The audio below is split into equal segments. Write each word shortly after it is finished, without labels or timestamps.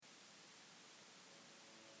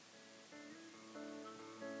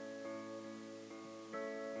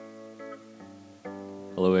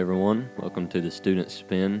Hello, everyone. Welcome to the Student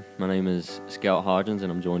Spin. My name is Scout Hodgins,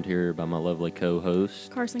 and I'm joined here by my lovely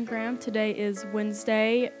co-host, Carson Graham. Today is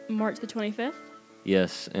Wednesday, March the 25th.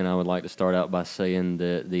 Yes, and I would like to start out by saying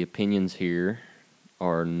that the opinions here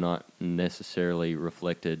are not necessarily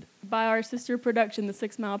reflected. By our sister production, the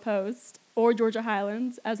 6 Mile Post, or Georgia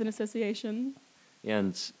Highlands as an association. Yeah,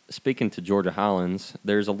 and speaking to Georgia Highlands,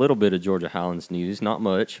 there's a little bit of Georgia Highlands news, not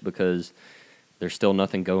much, because there's still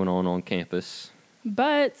nothing going on campus.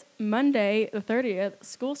 But Monday, the 30th,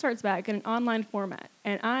 school starts back in an online format,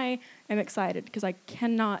 and I am excited because I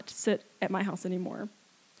cannot sit at my house anymore.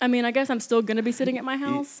 I mean, I guess I'm still going to be sitting at my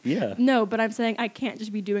house. Yeah. No, but I'm saying I can't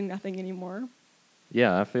just be doing nothing anymore.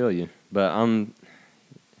 Yeah, I feel you, but I'm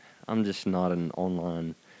just not an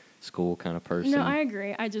online school kind of person. No, I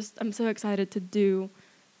agree. I'm so excited to do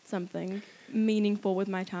something meaningful with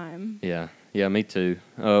my time. Yeah, me too.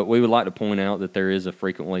 We would like to point out that there is a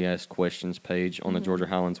frequently asked questions page on the Georgia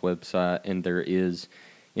Highlands website, and there is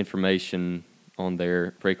information on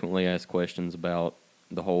there, frequently asked questions about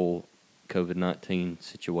the whole COVID-19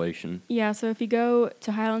 situation. Yeah, so if you go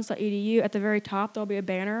to highlands.edu, at the very top, there'll be a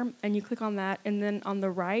banner, and you click on that, and then on the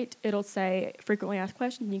right, it'll say frequently asked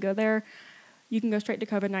questions, and you go there. You can go straight to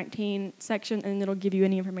COVID-19 section, and it'll give you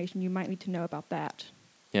any information you might need to know about that.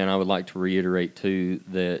 Yeah, and I would like to reiterate, too,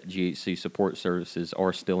 that GHC support services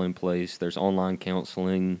are still in place. There's online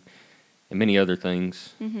counseling and many other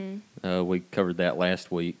things. We covered that last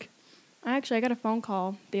week. I got a phone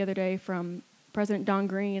call the other day from President Don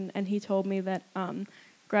Green, and he told me that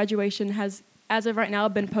graduation has, as of right now,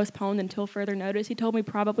 been postponed until further notice. He told me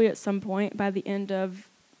probably at some point by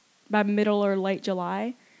middle or late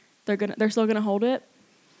July, they're still gonna hold it.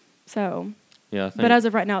 So, Yeah, but as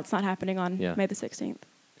of right now, it's not happening on Yeah. May the 16th.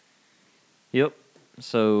 Yep.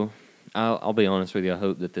 So I'll be honest with you. I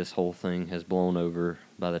hope that this whole thing has blown over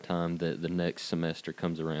by the time that the next semester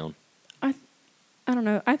comes around. I don't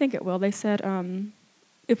know. I think it will. They said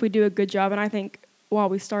if we do a good job, and I think while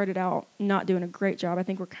we started out not doing a great job, I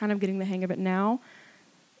think we're kind of getting the hang of it now.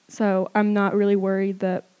 So I'm not really worried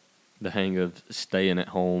that The hang of staying at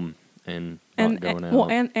home and not going out. Well,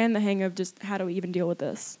 and the hang of just how do we even deal with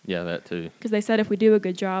this? Yeah, that too. Because they said if we do a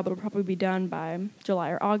good job, it'll probably be done by July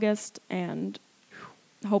or August, and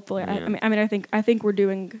hopefully, Yeah. I think we're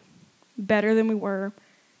doing better than we were,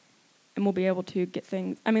 and we'll be able to get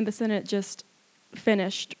things. I mean, the Senate just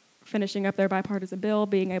finishing up their bipartisan bill,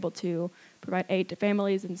 being able to provide aid to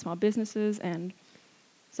families and small businesses, and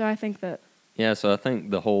so I think that. Yeah, so I think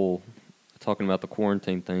the whole talking about the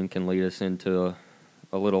quarantine thing can lead us into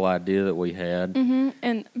a little idea that we had.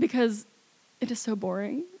 And because it is so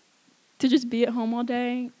boring to just be at home all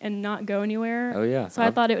day and not go anywhere. Oh, yeah. So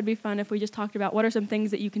I thought it would be fun if we just talked about what are some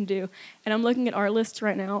things that you can do. And I'm looking at our lists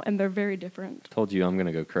right now, and they're very different. Told you I'm going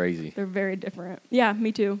to go crazy. They're very different. Yeah,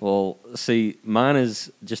 me too. Well, see, mine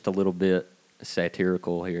is just a little bit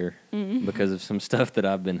satirical here because of some stuff that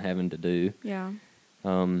I've been having to do. Yeah.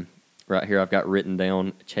 Right here I've got written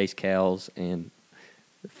down chase cows and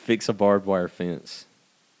fix a barbed wire fence.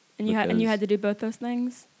 And you had to do both those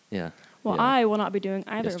things? Yeah. Well, yeah. I will not be doing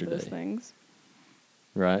either of those Yesterday. things.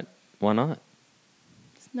 Right. Why not?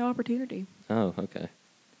 It's no opportunity. Oh, okay.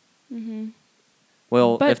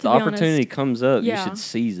 Well, But if to the be opportunity honest, comes up, yeah. you should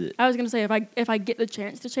seize it. I was going to say, if I get the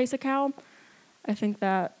chance to chase a cow, I think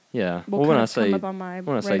that Yeah. will Well, come up on my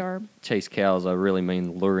when I radar. say chase cows, I really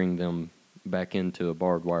mean luring them back into a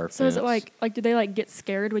barbed wire fence. So is it like do they get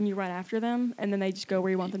scared when you run after them, and then they just go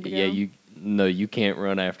where you want them to go? Yeah, you can't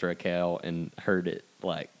run after a cow and hurt it.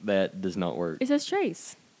 Like, that does not work. It says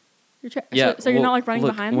chase. Yeah. So you're not like running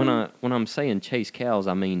behind them? When I'm saying chase cows,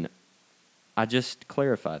 I mean, I just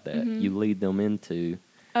clarified that. You lead them into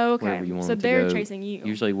Oh, okay. wherever you want So them to they're go, chasing you.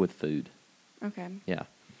 usually with food. Okay. Yeah.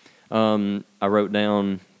 I wrote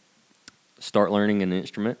down start learning an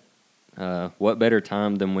instrument. What better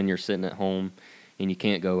time than when you're sitting at home and you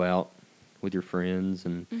can't go out with your friends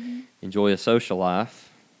and enjoy a social life?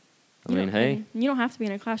 I mean, hey. You don't have to be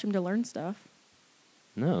in a classroom to learn stuff.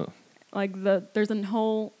 No. Like there's a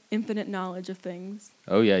whole infinite knowledge of things.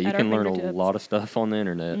 Oh, yeah, you at our can learn a fingertips. lot of stuff on the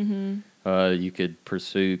internet. You could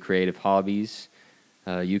pursue creative hobbies.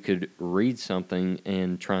 You could read something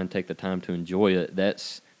and try and take the time to enjoy it.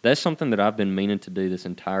 That's something that I've been meaning to do this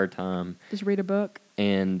entire time. Just read a book.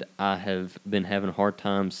 And I have been having a hard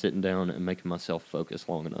time sitting down and making myself focus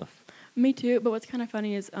long enough. Me too, but what's kind of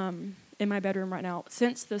funny is in my bedroom right now,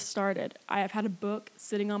 since this started, I have had a book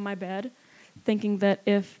sitting on my bed thinking that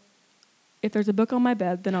if there's a book on my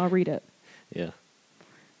bed, then I'll read it. Yeah.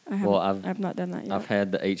 I've not done that yet. I've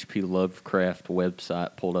had the H.P. Lovecraft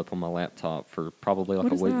website pulled up on my laptop for probably like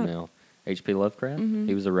What a is week that? now. H.P. Lovecraft. Mhm.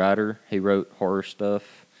 He was a writer. He wrote horror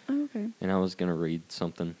stuff, Oh, okay. and I was going to read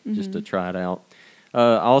something just to Mhm. try it out.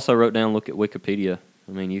 I also wrote down look at Wikipedia.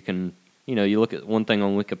 I mean, you can, you look at one thing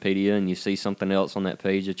on Wikipedia and you see something else on that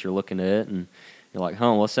page that you're looking at, and you're like,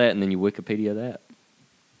 huh, what's that? And then you Wikipedia that.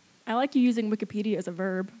 I like you using Wikipedia as a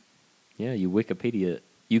verb. Yeah, you Wikipedia it.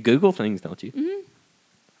 You Google things, don't you? Mhm.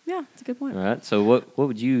 Yeah, that's a good point. All right. So what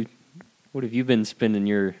have you been spending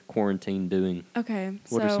your quarantine doing? Okay,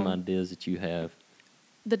 What are some so ideas that you have?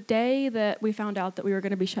 the day that we found out that we were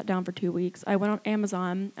going to be shut down for 2 weeks, I went on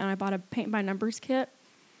Amazon and I bought a paint by numbers kit.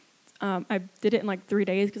 I did it in like 3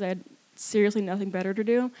 days because I had seriously nothing better to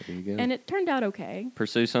do, There you go. and it turned out okay.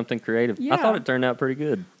 Pursue something creative. I Yeah. thought it turned out pretty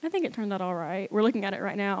good. I think it turned out all right. We're looking at it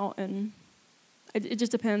right now, and it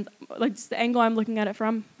just depends. Like, just the angle I'm looking at it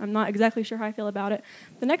from, I'm not exactly sure how I feel about it.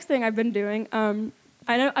 The next thing I've been doing,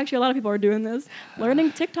 I know actually a lot of people are doing this,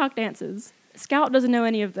 learning TikTok dances. Scout doesn't know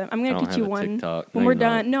any of them. I'm I going to don't teach you have a one TikTok. when No, we're you're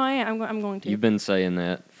not. done. No, I am. I'm going to. You've been saying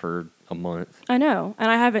that for a month. I know,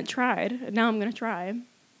 and I haven't tried. Now I'm going to try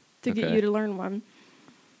to get Okay. you to learn one.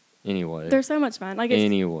 Anyway. They're so much fun. Like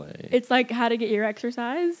it's like how to get your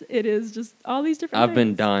exercise. It is just all these different. I've been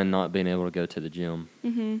things. dying not being able to go to the gym.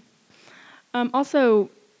 Also,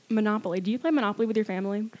 Monopoly. Do you play Monopoly with your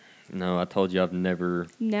family? No, I told you I've never.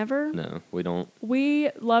 Never. No, we don't. We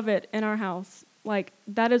love it in our house. Like,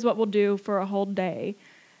 that is what we'll do for a whole day.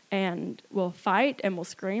 And we'll fight and we'll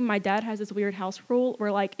scream. My dad has this weird house rule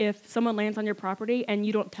where, like, if someone lands on your property and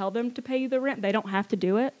you don't tell them to pay you the rent, they don't have to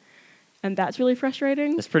do it. And that's really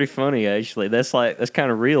frustrating. That's pretty funny, actually. That's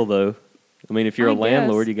kind of real, though. I mean, if you're I a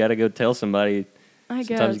landlord, guess. you got to go tell somebody. I Sometimes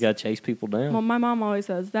guess. you got to chase people down. Well, my mom always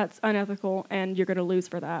says that's unethical and you're going to lose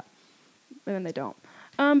for that. And then they don't.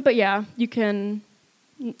 But yeah, you can,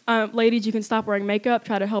 ladies, you can stop wearing makeup,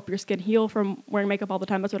 try to help your skin heal from wearing makeup all the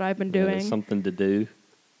time. That's what I've been Yeah, doing. there's something to do.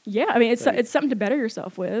 Yeah, I mean, it's Right. something to better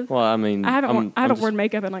yourself with. Well, I mean, I haven't I'm worn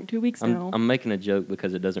makeup in like 2 weeks now. I'm making a joke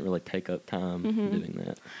because it doesn't really take up time doing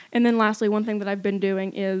that. And then lastly, one thing that I've been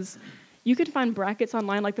doing is you can find brackets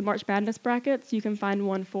online, like the March Madness brackets. You can find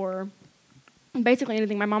one for basically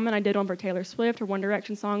anything. My mom and I did one for Taylor Swift or One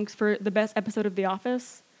Direction songs for the best episode of The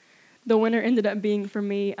Office. The winner ended up being, for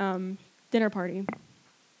me, Dinner Party.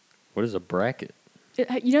 What is a bracket?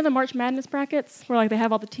 You know the March Madness brackets where like they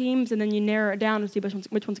have all the teams and then you narrow it down to see which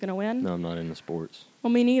one's going to win? No, I'm not into sports.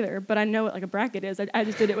 Well, me neither, but I know what like a bracket is. I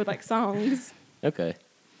just did it with like songs. Okay.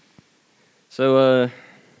 So,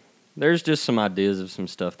 there's just some ideas of some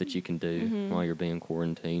stuff that you can do while you're being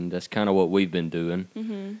quarantined. That's kind of what we've been doing.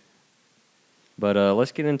 Mm-hmm. But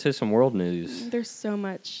let's get into some world news. There's so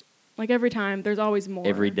much. Like every time, there's always more.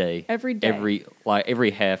 Every day. Every day.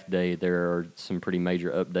 Every half day, there are some pretty major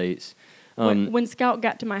updates. When Scout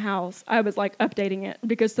got to my house, I was like updating it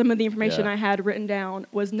because some of the information Yeah. I had written down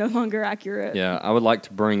was no longer accurate. Yeah, I would like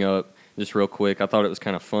to bring up, just real quick, I thought it was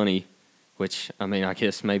kind of funny, which, I mean, I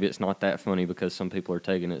guess maybe it's not that funny because some people are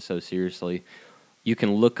taking it so seriously. You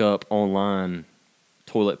can look up online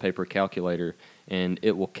toilet paper calculator, and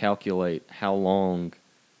it will calculate how long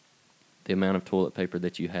the amount of toilet paper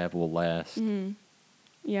that you have will last. Mm-hmm.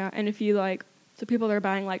 Yeah, and if you like, so people that are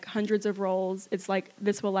buying like hundreds of rolls, it's like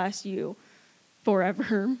this will last you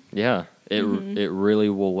forever. Yeah, it Mm-hmm. it really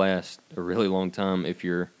will last a really long time if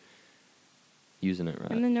you're using it right.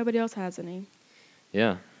 And then nobody else has any.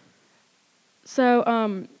 Yeah.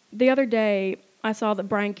 So the other day, I saw that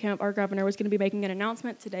Brian Kemp, our governor, was going to be making an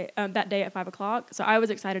announcement today, that day at 5 o'clock. So I was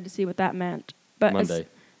excited to see what that meant. But Monday.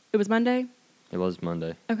 It was Monday? It was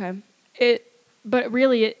Monday. Okay. But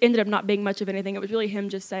really, it ended up not being much of anything. It was really him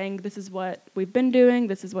just saying, this is what we've been doing,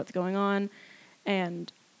 this is what's going on,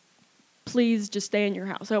 and please just stay in your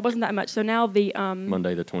house. So it wasn't that much. So now the...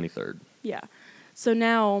 Monday the 23rd. Yeah. So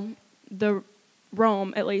now the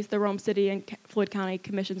Rome, at least the Rome City and Floyd County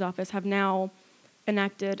Commission's office have now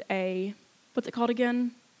enacted a... What's it called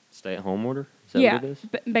again? Stay-at-home order? Is that Yeah. what it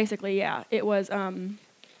is? Basically, yeah. It was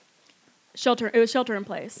shelter. It was shelter in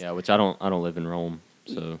place. Yeah, which I don't live in Rome,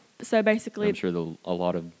 so So basically... I'm sure a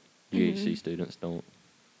lot of UHC students don't.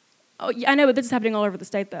 Oh, yeah, I know, but this is happening all over the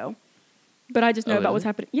state, though. But I just know Oh, about is what's it?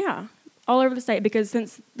 happening. Yeah, all over the state, because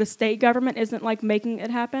since the state government isn't, like, making it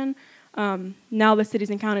happen, now the cities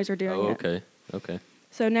and counties are doing Oh, it. okay.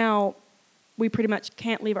 So now we pretty much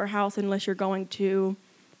can't leave our house unless you're going to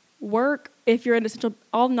work. If you're an essential,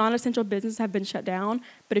 all non-essential businesses have been shut down,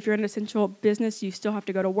 but if you're an essential business, you still have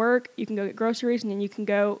to go to work. You can go get groceries, and then you can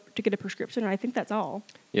go to get a prescription, and I think that's all.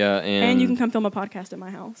 Yeah, And you can come film a podcast at my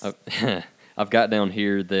house. I've got down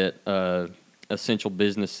here that essential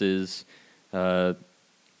businesses. You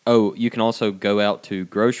can also go out to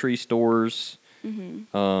grocery stores,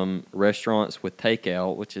 Mm-hmm. restaurants with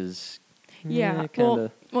takeout, which is Yeah.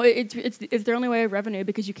 kinda. Well, it's their only way of revenue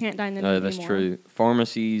because you can't dine in Oh, anymore. that's true.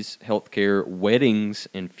 Pharmacies, healthcare, weddings,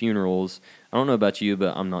 and funerals. I don't know about you,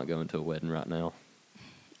 but I'm not going to a wedding right now.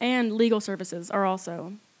 And legal services are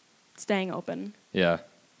also staying open. Yeah.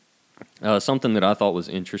 Something that I thought was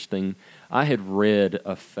interesting. I had read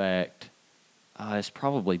a fact.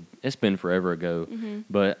 It's been forever ago,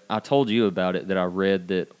 but I told you about it that I read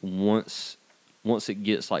that once it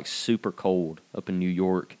gets like super cold up in New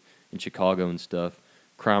York and Chicago and stuff,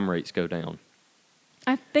 crime rates go down.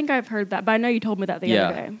 I think I've heard that, but I know you told me that the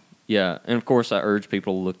other day. Yeah, and of course I urge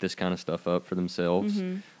people to look this kind of stuff up for themselves.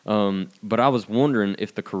 But I was wondering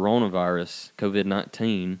if the coronavirus,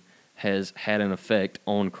 COVID-19, has had an effect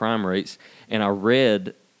on crime rates, and I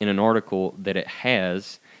read in an article that it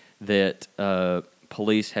has, that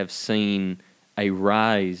police have seen a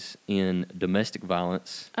rise in domestic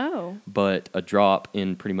violence, but a drop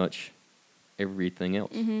in pretty much everything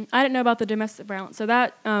else. I didn't know about the domestic violence. So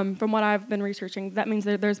that, from what I've been researching, that means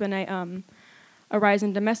that there's been a rise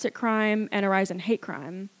in domestic crime and a rise in hate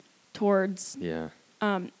crime towards,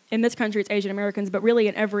 in this country, it's Asian Americans, but really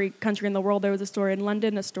in every country in the world. There was a story in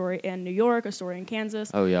London, a story in New York, a story in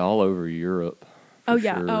Kansas. Oh, yeah, all over Europe.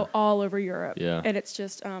 Sure. All over Europe. Yeah. And it's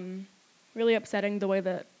just really upsetting the way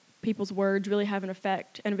that people's words really have an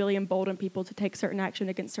effect and really embolden people to take certain action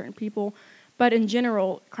against certain people. But in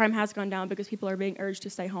general, crime has gone down because people are being urged to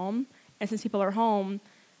stay home. And since people are home,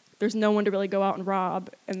 there's no one to really go out and rob.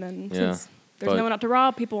 And then since there's no one out to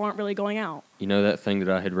rob, people aren't really going out. You know, that thing that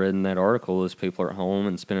I had read in that article is people are at home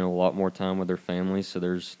and spending a lot more time with their families, so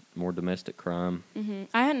there's more domestic crime.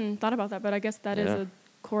 I hadn't thought about that, but I guess that is a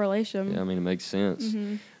correlation. Yeah, I mean, it makes sense.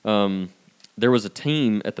 There was a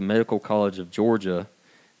team at the Medical College of Georgia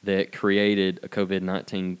that created a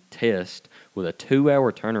COVID-19 test with a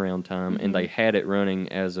 2-hour turnaround time, and they had it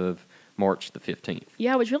running as of March the 15th.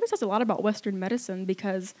 Yeah, which really says a lot about Western medicine,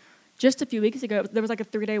 because just a few weeks ago, there was like a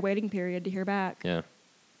 3-day waiting period to hear back. Yeah.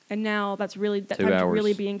 And now that 2 time's hours.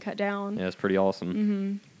 really being cut down. Yeah, it's pretty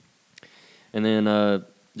awesome. And then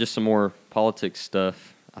just some more politics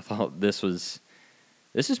stuff. I thought this is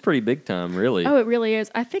pretty big time, really. Oh, it really is.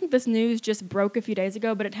 I think this news just broke a few days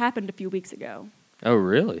ago, but it happened a few weeks ago. Oh,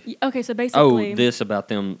 really? Okay, so basically... Oh, this about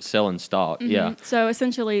them selling stock, yeah. So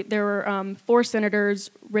essentially, there were 4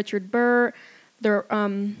 senators, Richard Burr, there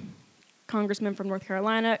were Congressman from North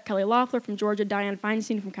Carolina, Kelly Loeffler from Georgia, Dianne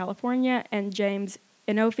Feinstein from California, and James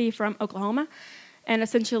Inhofe from Oklahoma. And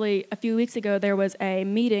essentially, a few weeks ago, there was a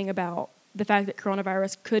meeting about the fact that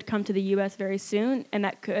coronavirus could come to the U.S. very soon, and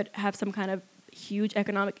that could have some kind of huge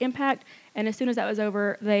economic impact. And as soon as that was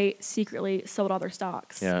over, they secretly sold all their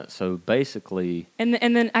stocks. Yeah, so basically... And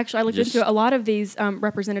then actually I looked into it. A lot of these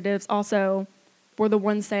representatives also were the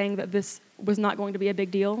ones saying that this was not going to be a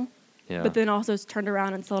big deal. Yeah. But then also turned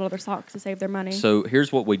around and sold all their stocks to save their money. So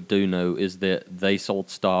here's what we do know is that they sold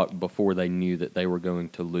stock before they knew that they were going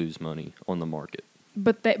to lose money on the market.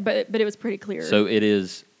 But it was pretty clear. So it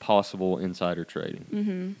is possible insider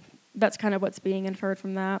trading. That's kind of what's being inferred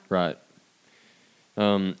from that. Right.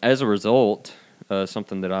 As a result,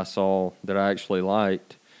 something that I saw that I actually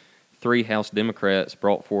liked, 3 House Democrats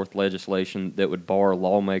brought forth legislation that would bar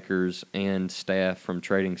lawmakers and staff from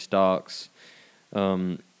trading stocks.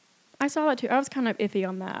 I saw that too. I was kind of iffy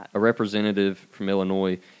on that. A representative from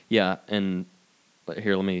Illinois, and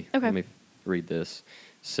here, let me read this,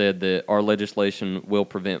 said that our legislation will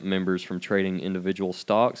prevent members from trading individual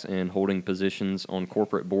stocks and holding positions on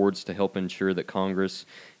corporate boards to help ensure that Congress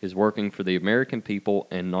is working for the American people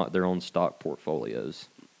and not their own stock portfolios.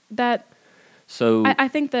 I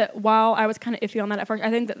think that while I was kind of iffy on that at first, I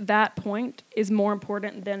think that point is more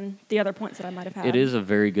important than the other points that I might have had. It is a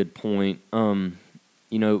very good point.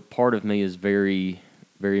 Part of me is very,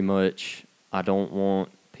 very much, I don't want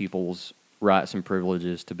people's rights and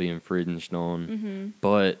privileges to be infringed on.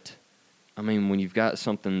 But, I mean, when you've got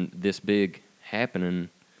something this big happening,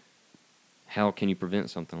 how can you prevent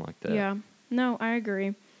something like that? Yeah. No, I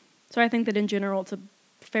agree. So I think that in general it's a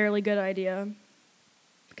fairly good idea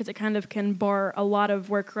because it kind of can bar a lot of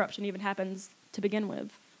where corruption even happens to begin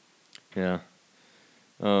with. Yeah.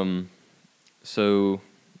 So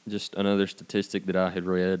just another statistic that I had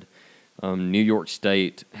read, New York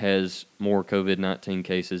State has more COVID-19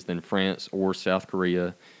 cases than France or South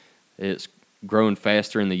Korea. It's growing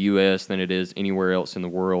faster in the U.S. than it is anywhere else in the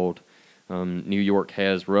world. New York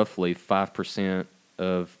has roughly 5%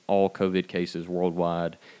 of all COVID cases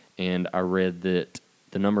worldwide, and I read that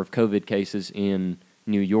the number of COVID cases in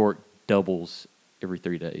New York doubles every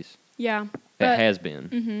 3 days. Yeah. It has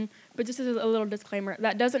been. But just as a little disclaimer,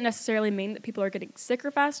 that doesn't necessarily mean that people are getting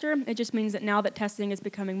sicker faster. It just means that now that testing is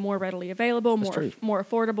becoming more readily available, more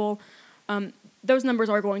affordable, those numbers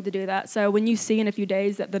are going to do that. So when you see in a few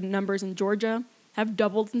days that the numbers in Georgia have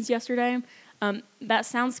doubled since yesterday, that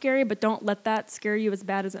sounds scary, but don't let that scare you as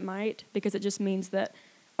bad as it might, because it just means that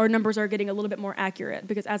our numbers are getting a little bit more accurate,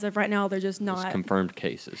 because as of right now, they're just not. It's confirmed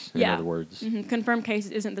cases, in other words. Mm-hmm. Confirmed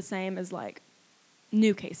cases isn't the same as like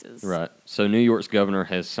new cases. Right. So New York's governor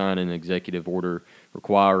has signed an executive order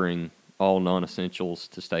requiring all non-essentials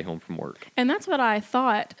to stay home from work. And that's what I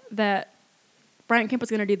thought that Brian Kemp was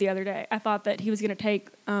going to do the other day. I thought that he was going to take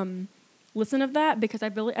listen of that, because I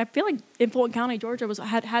feel like in Fulton County, Georgia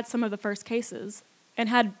had some of the first cases and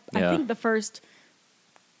had I think the first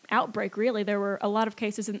outbreak. Really, there were a lot of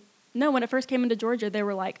cases. When it first came into Georgia, there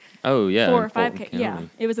were like 4 or 5 cases. Yeah,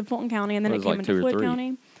 it was in Fulton County, and then it came into Floyd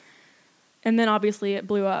County, and then obviously it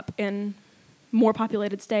blew up in more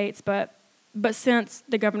populated states. But since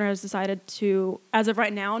the governor has decided to, as of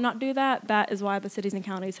right now, not do that, that is why the cities and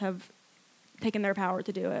counties have taken their power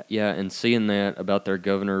to do it. Yeah, and seeing that about their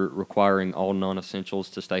governor requiring all non-essentials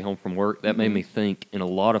to stay home from work, that made me think, in a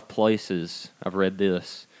lot of places, I've read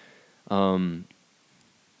this,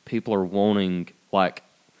 people are wanting, like,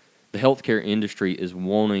 the healthcare industry is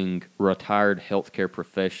wanting retired healthcare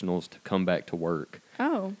professionals to come back to work.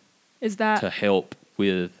 Oh, is that to help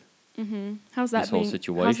with how's that this whole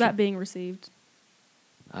situation? How's that being received?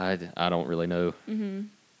 I don't really know.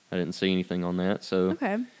 I didn't see anything on that. So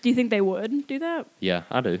okay, do you think they would do that? Yeah,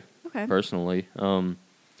 I do. Okay, personally,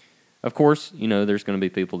 of course, there's going to be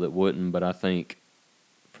people that wouldn't, but I think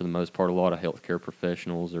for the most part, a lot of healthcare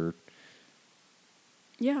professionals are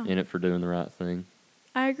in it for doing the right thing.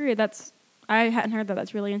 I agree. I hadn't heard that.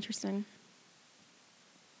 That's really interesting.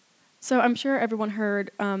 So I'm sure everyone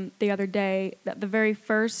heard the other day that the very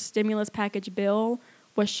first stimulus package bill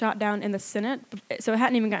was shot down in the Senate. So it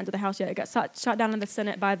hadn't even gotten to the House yet. It got shot down in the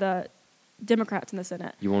Senate by the Democrats in the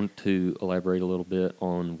Senate. You want to elaborate a little bit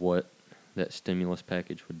on what that stimulus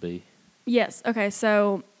package would be? Yes. Okay.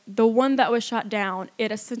 So the one that was shot down,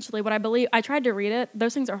 it essentially, what I believe, I tried to read it.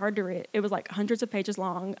 Those things are hard to read. It was like hundreds of pages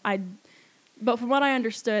long. But from what I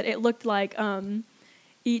understood, it looked like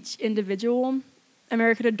each individual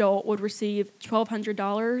American adult would receive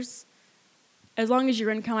 $1,200 as long as your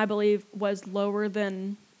income, I believe, was lower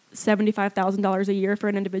than $75,000 a year for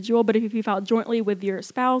an individual. But if you filed jointly with your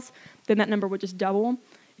spouse, then that number would just double.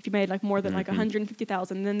 If you made like more than like $150,000,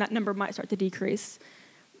 then that number might start to decrease.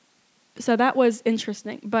 So that was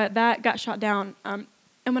interesting. But that got shot down. And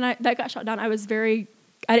when that got shot down, I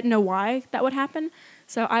didn't know why that would happen.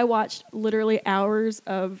 So I watched literally hours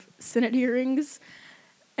of Senate hearings,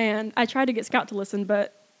 and I tried to get Scout to listen,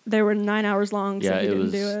 but they were 9 hours long, so he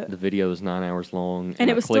didn't do it. The video was 9 hours long, and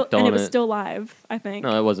it was still live, I think.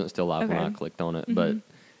 No, it wasn't still live when I clicked on it, but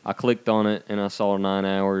I clicked on it and I saw 9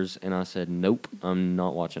 hours, and I said, "Nope, I'm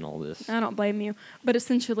not watching all this." I don't blame you, but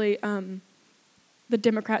essentially, the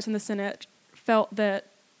Democrats in the Senate felt that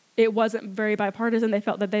it wasn't very bipartisan. They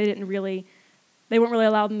felt that they weren't really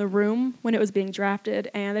allowed in the room when it was being drafted,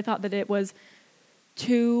 and they thought that it was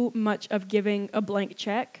too much of giving a blank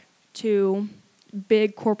check to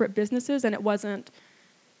big corporate businesses, and it wasn't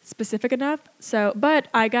specific enough. But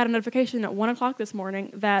I got a notification at 1 o'clock this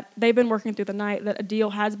morning that they've been working through the night, that a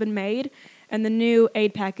deal has been made, and the new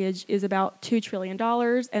aid package is about $2 trillion,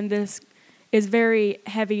 and this is very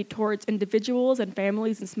heavy towards individuals and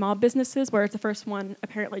families and small businesses, whereas the first one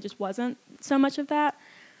apparently just wasn't so much of that.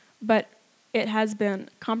 But it has been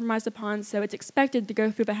compromised upon, so it's expected to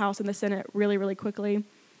go through the House and the Senate really, really quickly.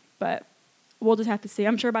 But we'll just have to see.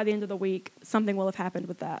 I'm sure by the end of the week, something will have happened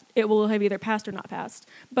with that. It will have either passed or not passed.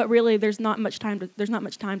 But really, there's not much time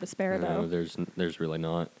to spare, though. No, there's really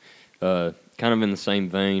not. Kind of in the same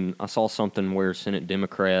vein, I saw something where Senate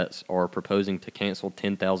Democrats are proposing to cancel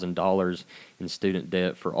 $10,000 in student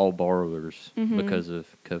debt for all borrowers because of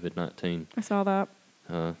COVID-19. I saw that.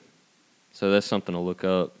 So that's something to look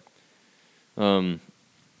up. The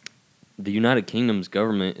United Kingdom's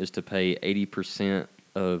government is to pay 80%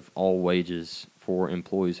 of all wages for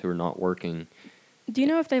employees who are not working. Do you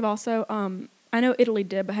know if they've also, I know Italy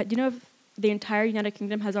did, but do you know if the entire United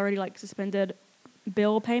Kingdom has already suspended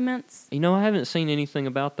bill payments? I haven't seen anything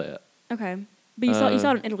about that. Okay. But you saw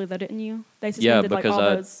it in Italy, though, didn't you? They suspended because all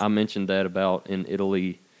those. I mentioned that about in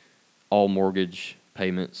Italy, all mortgage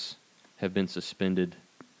payments have been suspended.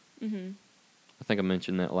 I think I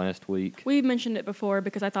mentioned that last week. We mentioned it before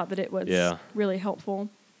because I thought that it was really helpful.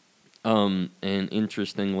 And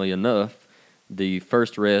interestingly enough, the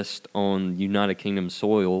first arrest on United Kingdom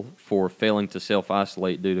soil for failing to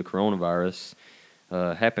self-isolate due to coronavirus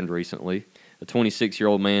happened recently. A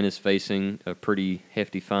 26-year-old man is facing a pretty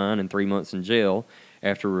hefty fine and 3 months in jail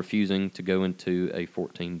after refusing to go into a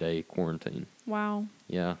 14-day quarantine. Wow.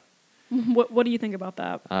 Yeah. What do you think about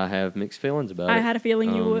that? I have mixed feelings about it. I had a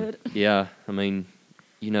feeling you would. Yeah, I mean,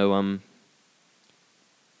 I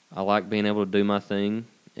like being able to do my thing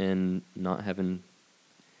and not having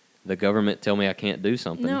the government tell me I can't do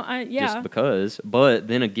something. No, Just because. But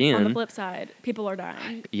then again, on the flip side, people are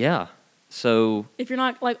dying. Yeah. So if you're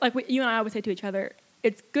not you and I always say to each other,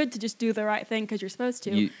 it's good to just do the right thing because you're supposed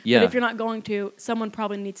to. Yeah. But if you're not going to, someone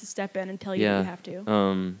probably needs to step in and tell you that you have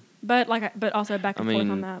to. But also back and forth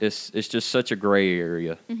on that. It's just such a gray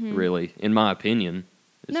area, really. In my opinion,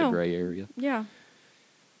 it's a gray area. Yeah.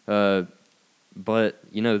 But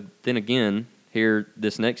then again, here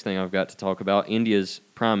this next thing I've got to talk about, India's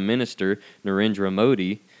Prime Minister Narendra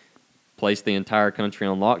Modi placed the entire country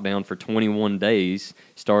on lockdown for 21 days,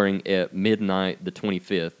 starting at midnight the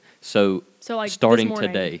 25th. So like starting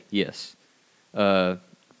today, yes.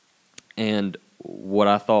 And what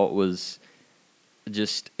I thought was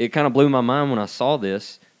it kind of blew my mind when I saw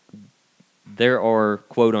this. There are,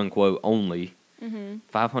 quote unquote, only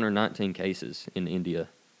 519 cases in India,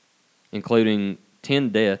 including 10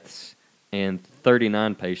 deaths and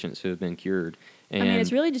 39 patients who have been cured. And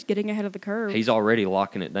it's really just getting ahead of the curve. He's already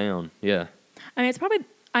locking it down. Yeah. It's probably,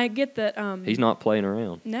 I get that. He's not playing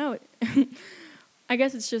around. No. I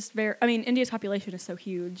guess it's just India's population is so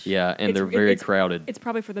huge. Yeah, and they're very crowded. It's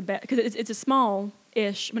probably for the best, because it's a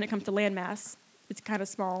small-ish when it comes to land mass. It's kind of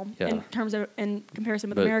small in comparison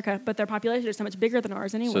with America, but their population is so much bigger than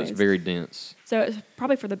ours anyway. So it's very dense. So it's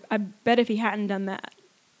probably I bet if he hadn't done that,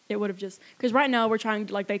 it would have because right now we're trying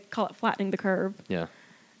to, they call it flattening the curve. Yeah.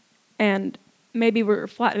 And maybe we're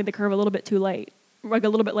flattening the curve a little bit too late, a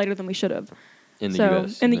little bit later than we should have. In the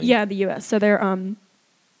U.S. The U.S. So they're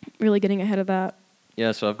really getting ahead of that.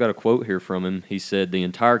 Yeah, so I've got a quote here from him. He said, "The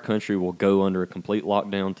entire country will go under a complete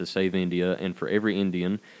lockdown to save India, and for every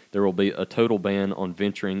Indian, there will be a total ban on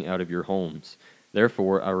venturing out of your homes.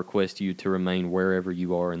 Therefore, I request you to remain wherever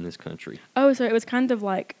you are in this country." Oh, so it was kind of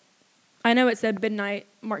like, I know it said midnight,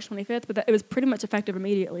 March 25th, but it was pretty much effective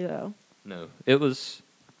immediately, though. No, it was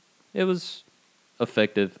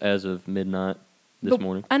effective as of midnight this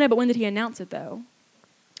morning. I know, but when did he announce it, though?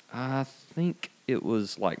 I think it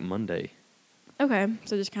was like Monday. Okay,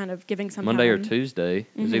 so just kind of giving some Monday time. or Tuesday.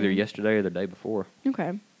 It was either yesterday or the day before.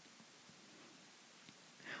 Okay.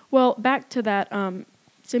 Well, back to that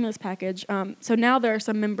stimulus package. So now there are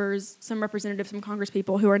some representatives, some Congress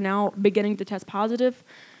people who are now beginning to test positive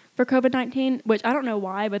for COVID-19, which I don't know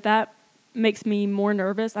why, but that makes me more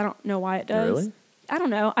nervous. I don't know why it does. Really? I don't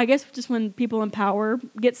know. I guess just when people in power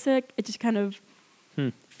get sick, it just kind of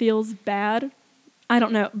feels bad. I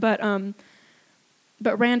don't know, but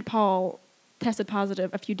Rand Paul tested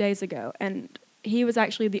positive a few days ago, and he was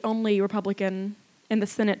actually the only Republican in the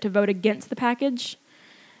Senate to vote against the package.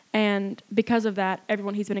 And because of that,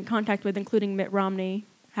 everyone he's been in contact with, including Mitt Romney,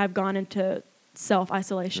 have gone into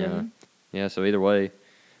self-isolation. Yeah, so either way,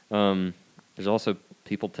 there's also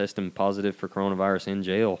people testing positive for coronavirus in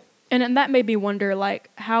jail. And that made me wonder,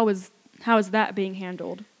 how is that being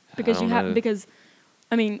handled? Because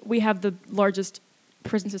we have the largest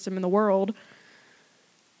prison system in the world.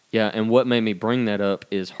 Yeah, and what made me bring that up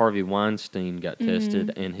is Harvey Weinstein got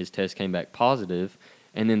tested, and his test came back positive,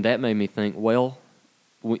 and then that made me think, well,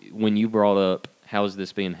 when you brought up how is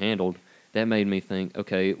this being handled, that made me think,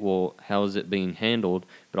 okay, well, how is it being handled?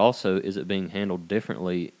 But also, is it being handled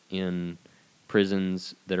differently in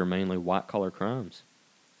prisons that are mainly white-collar crimes?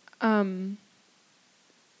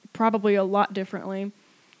 Probably a lot differently.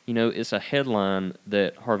 It's a headline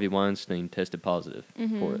that Harvey Weinstein tested positive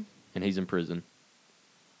for it, and he's in prison.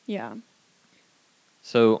 Yeah.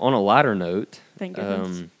 So on a lighter note, thank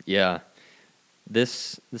goodness.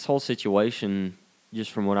 This whole situation,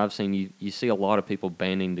 just from what I've seen, you see a lot of people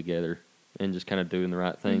banding together and just kind of doing the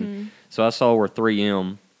right thing. So I saw where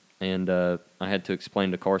 3M, and I had to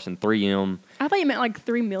explain to Carson 3M. I thought you meant like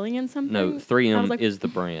 3 million something. No, 3M is the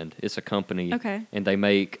brand. It's a company. Okay. And they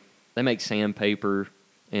make sandpaper,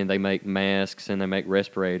 and they make masks, and they make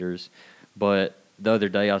respirators. But the other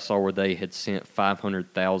day I saw where they had sent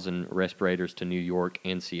 500,000 respirators to New York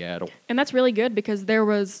and Seattle. And that's really good because there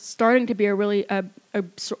was starting to be a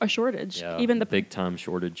shortage. Yeah, even the big time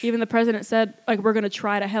shortage. Even the president said, we're going to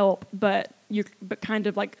try to help, but kind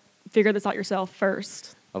of figure this out yourself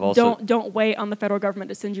first. Don't wait on the federal government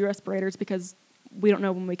to send you respirators because we don't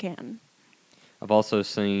know when we can. I've also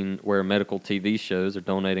seen where medical TV shows are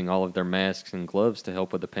donating all of their masks and gloves to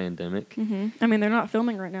help with the pandemic. They're not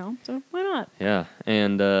filming right now, so why not? Yeah,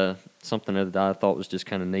 and something that I thought was just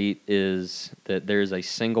kind of neat is that there's a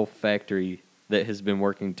single factory that has been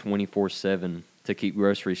working 24/7 to keep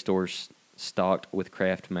grocery stores stocked with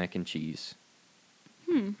Kraft mac and cheese.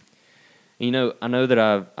 I know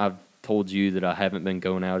that I've told you that I haven't been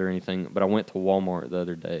going out or anything, but I went to Walmart the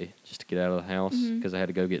other day just to get out of the house because I had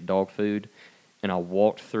to go get dog food. And I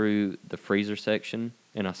walked through the freezer section,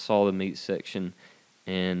 and I saw the meat section,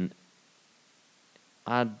 and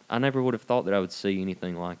I never would have thought that I would see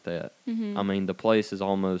anything like that. I mean, the place is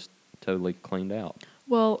almost totally cleaned out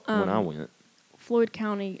Well, when I went. Floyd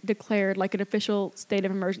County declared like an official state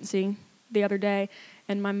of emergency the other day,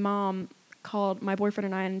 and my mom called my boyfriend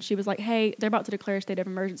and I, and she was like, "Hey, they're about to declare a state of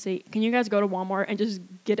emergency. Can you guys go to Walmart and just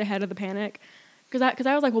get ahead of the panic?" Because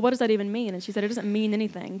I was like, "Well, what does that even mean?" And she said, "It doesn't mean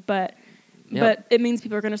anything, but it means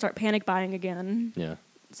people are going to start panic buying again. Yeah.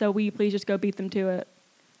 So will you please just go beat them to it?"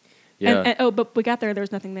 Yeah. But we got there. There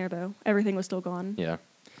was nothing there though. Everything was still gone. Yeah.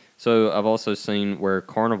 So I've also seen where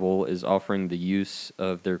Carnival is offering the use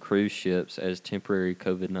of their cruise ships as temporary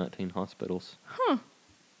COVID-19 hospitals. Huh.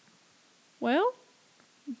 Well.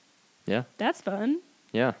 Yeah. That's fun.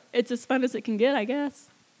 Yeah. It's as fun as it can get, I guess.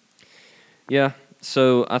 Yeah.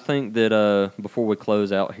 So I think that before we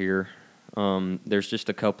close out here, there's just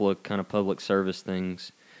a couple of kind of public service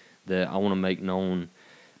things that I want to make known.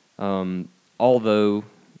 Although,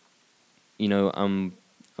 you know, I'm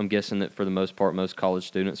guessing that for the most part, most college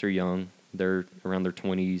students are young. They're around their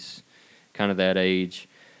 20s, kind of that age.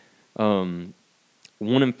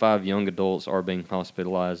 1 in 5 young adults are being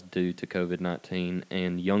hospitalized due to COVID-19,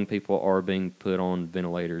 and young people are being put on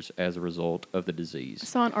ventilators as a result of the I disease.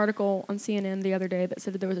 saw an article on CNN the other day that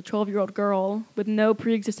said that there was a 12-year-old girl with no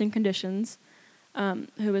pre-existing conditions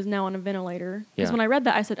who is now on a ventilator. Because Yeah. when I read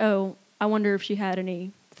that, I said, "Oh, I wonder if she had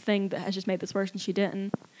anything that has just made this worse," and she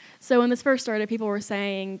didn't. So when this first started, people were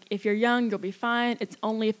saying, if you're young, you'll be fine. It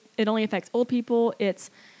only affects old people. It's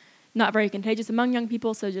not very contagious among young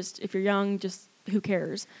people. So just if you're young, just who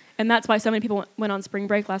cares? And that's why so many people went on spring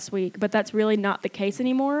break last week. But that's really not the case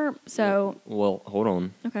anymore. So Well, hold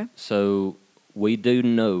on. okay, So we do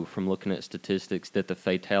know from looking at statistics that the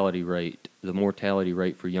mortality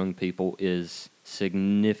rate for young people is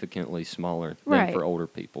significantly smaller than Right. for older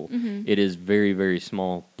people. It is very, very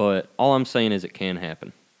small, but all I'm saying is it can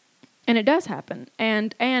happen. and it does happen.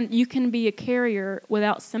 And you can be a carrier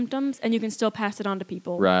without symptoms, and you can still pass it on to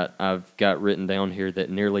people. Right. I've got written down here that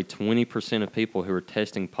nearly 20% of people who are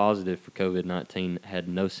testing positive for COVID-19 had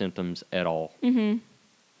no symptoms at all.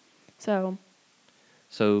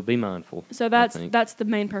 So be mindful. So I think. that's the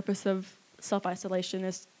main purpose of self-isolation,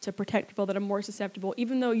 is to protect people that are more susceptible.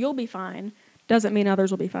 Even though you'll be fine, doesn't mean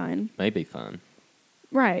others will be fine. May be fine.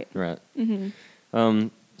 Right. Right.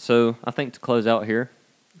 So I think to close out here,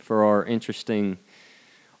 for our interesting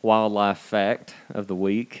wildlife fact of the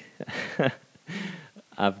week,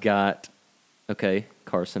 I've got,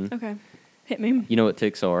 Carson. Okay. Hit me. You know what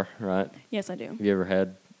ticks are, right? Yes, I do. Have you ever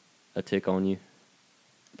had a tick on you?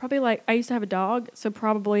 Probably I used to have a dog, so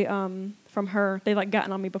probably from her. They've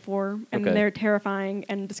gotten on me before, and Okay. they're terrifying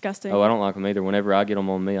and disgusting. Oh, I don't like them either. Whenever I get them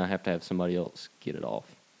on me, I have to have somebody else get it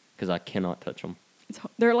off because I cannot touch them.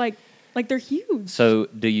 They're like they're huge. So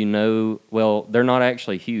do you know, well, they're not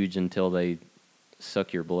actually huge until they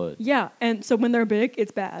suck your blood. Yeah, and so when they're big,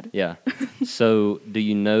 it's bad. Yeah. So do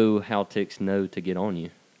you know how ticks know to get on you?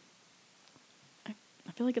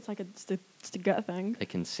 I feel like it's just a gut thing. They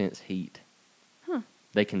can sense heat. Huh.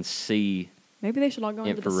 They can see, Maybe they should all go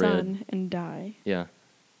into the Infrared. sun and die. yeah,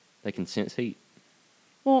 they can sense heat.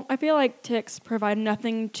 Well, I feel like ticks provide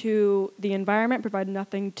nothing to the environment, provide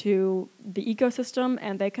nothing to the ecosystem,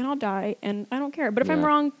 and they can all die, and I don't care. But if I'm Yeah.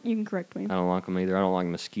 wrong, you can correct me. I don't like them either. I don't like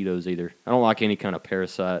mosquitoes either. I don't like any kind of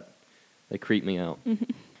parasite. They creep me out.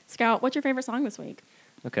 Scout, what's your favorite song this week?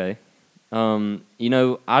 Okay. You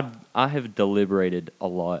know, I have deliberated a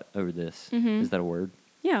lot over this. Is that a word?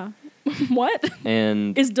 Yeah. What?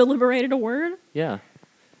 And Is deliberated a word? yeah.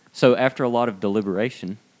 So after a lot of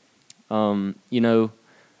deliberation, you know,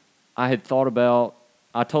 I had thought about,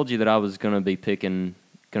 I told you that I was going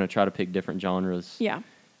to try to pick different genres. Yeah.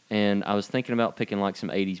 And I was thinking about picking like some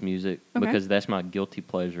 80s music Okay. because that's my guilty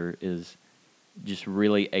pleasure, is just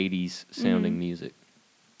really 80s sounding music.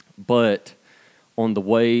 But on the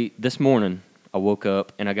way this morning, I woke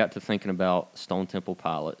up and I got to thinking about Stone Temple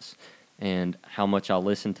Pilots and how much I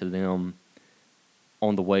listened to them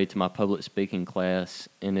on the way to my public speaking class,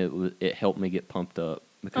 and it helped me get pumped up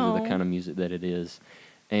because of the Oh. kind of music that it is.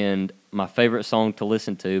 And my favorite song to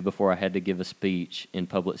listen to before I had to give a speech in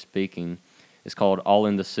public speaking is called All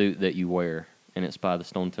in the Suit That You Wear, and it's by the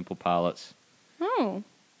Stone Temple Pilots. Oh.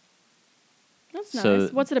 That's nice. So-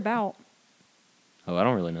 What's it about? Oh, I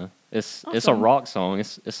don't really know. It's a Awesome. rock song.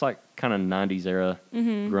 It's like kind of 90s era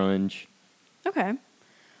grunge. Okay.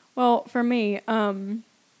 Well, for me,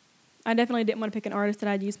 I definitely didn't want to pick an artist that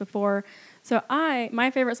I'd used before. So my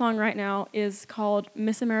favorite song right now is called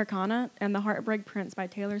Miss Americana and the Heartbreak Prince by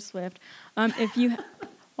Taylor Swift.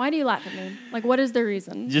 Why do you laugh at me? Like, what is the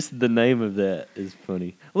reason? Just the name of that is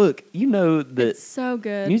funny. Look, you know that It's so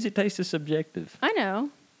good. music taste is subjective. I know,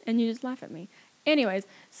 and you just laugh at me. Anyways,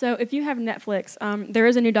 so if you have Netflix, there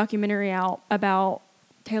is a new documentary out about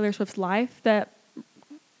Taylor Swift's life that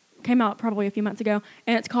came out probably a few months ago,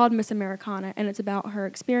 and it's called Miss Americana, and it's about her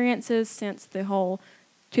experiences since the whole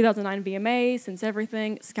 2009 VMA, since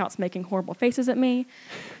everything. Scout's making horrible faces at me,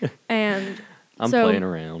 and I'm playing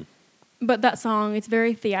around. But that song, it's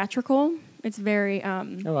very theatrical. It's very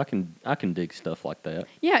Oh, I can dig stuff like that.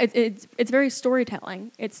 yeah. It's very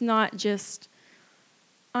storytelling. It's not just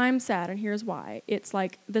I'm sad and here's why. It's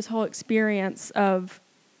like this whole experience of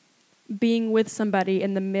being with somebody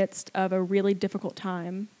in the midst of a really difficult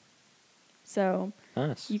time. So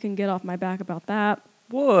Nice. you can get off my back about that.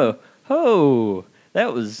 Whoa, ho!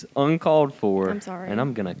 That was uncalled for. I'm sorry. And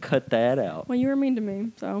I'm gonna cut that out. Well, you were mean to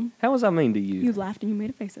me, so How was I mean to you? you laughed and you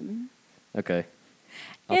made a face at me. Okay.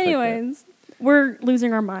 I'll take that. Anyways, we're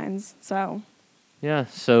losing our minds, so Yeah.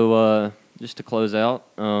 So just to close out,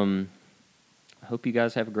 I hope you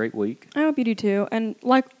guys have a great week. I hope you do too. And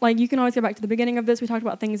like you can always go back to the beginning of this. We talked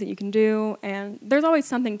about things that you can do, and there's always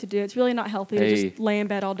something to do. It's really not healthy to just lay in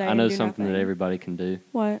bed all day. I know and do something nothing. that everybody can do.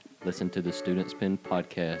 What? Listen to the Student Spin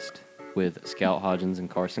podcast with Scout Hodgins and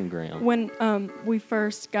Carson Graham. When we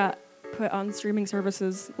first got put on streaming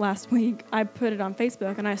services last week, I put it on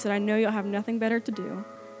Facebook and I said, I know you'll have nothing better to do.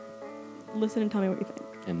 Listen and tell me what you think.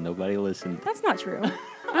 And nobody listened. That's not true.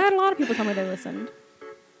 I had a lot of people tell me they listened.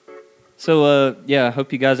 So, yeah, I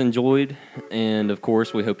hope you guys enjoyed. And, of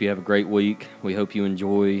course, we hope you have a great week. We hope you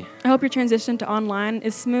enjoy. I hope your transition to online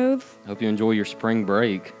is smooth. I hope you enjoy your spring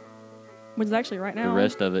break. Which is actually right now. The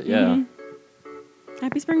rest of it, yeah.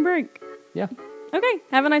 Happy spring break. Yeah. Okay,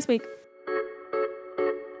 have a nice week.